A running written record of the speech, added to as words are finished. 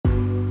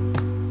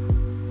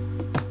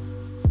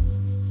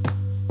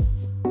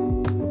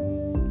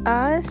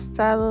¿Has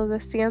estado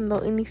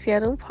deseando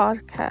iniciar un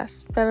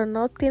podcast, pero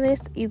no tienes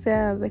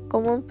idea de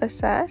cómo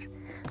empezar?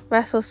 Me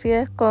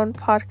asocié con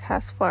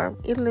Podcast Farm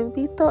y lo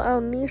invito a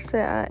unirse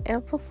a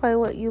Amplify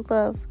What You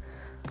Love,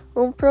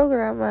 un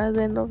programa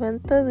de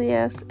 90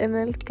 días en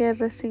el que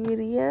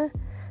recibiría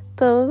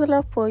todo el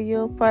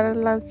apoyo para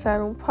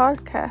lanzar un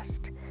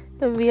podcast.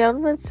 Envía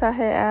un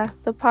mensaje a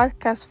The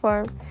Podcast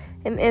Farm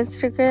en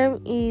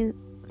Instagram y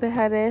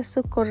dejaré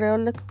su correo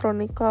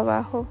electrónico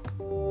abajo.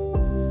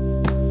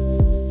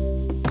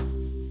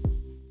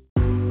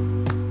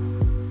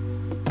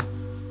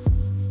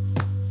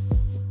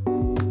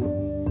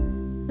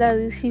 La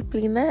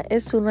disciplina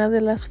es una de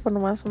las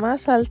formas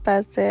más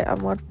altas de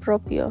amor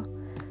propio.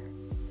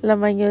 La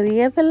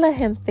mayoría de la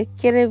gente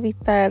quiere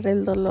evitar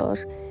el dolor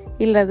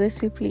y la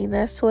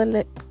disciplina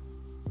suele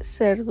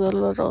ser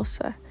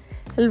dolorosa.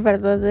 El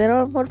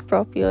verdadero amor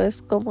propio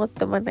es cómo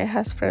te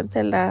manejas frente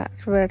a la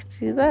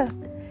adversidad.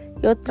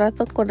 Yo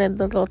trato con el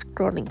dolor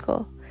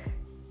crónico.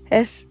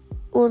 Es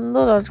un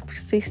dolor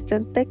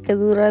persistente que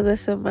dura de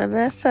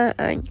semanas a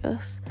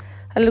años.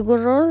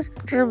 Algunos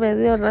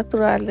remedios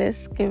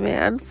naturales que me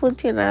han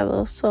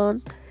funcionado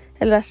son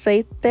el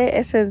aceite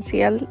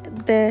esencial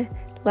de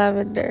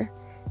lavender,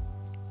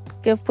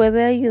 que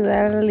puede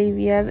ayudar a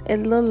aliviar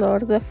el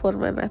dolor de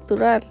forma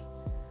natural.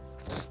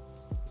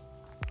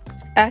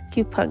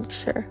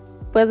 Acupuncture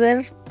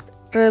puede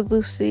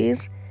reducir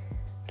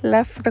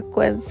la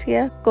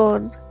frecuencia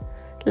con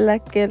la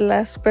que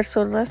las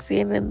personas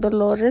tienen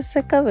dolores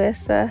de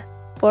cabeza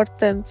por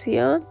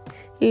tensión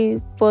y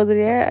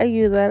podría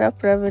ayudar a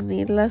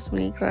prevenir las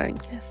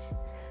migrañas.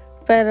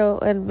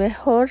 Pero el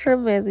mejor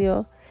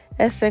remedio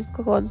es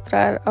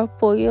encontrar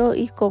apoyo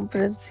y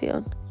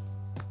comprensión.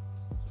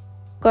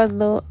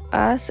 Cuando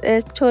has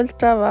hecho el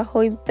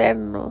trabajo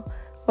interno,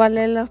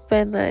 vale la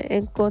pena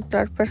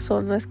encontrar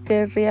personas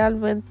que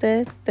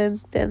realmente te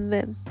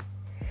entienden.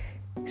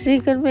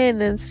 Sígueme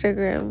en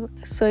Instagram.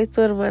 Soy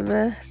tu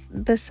hermana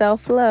de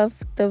Self Love.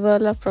 Te veo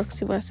la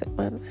próxima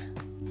semana.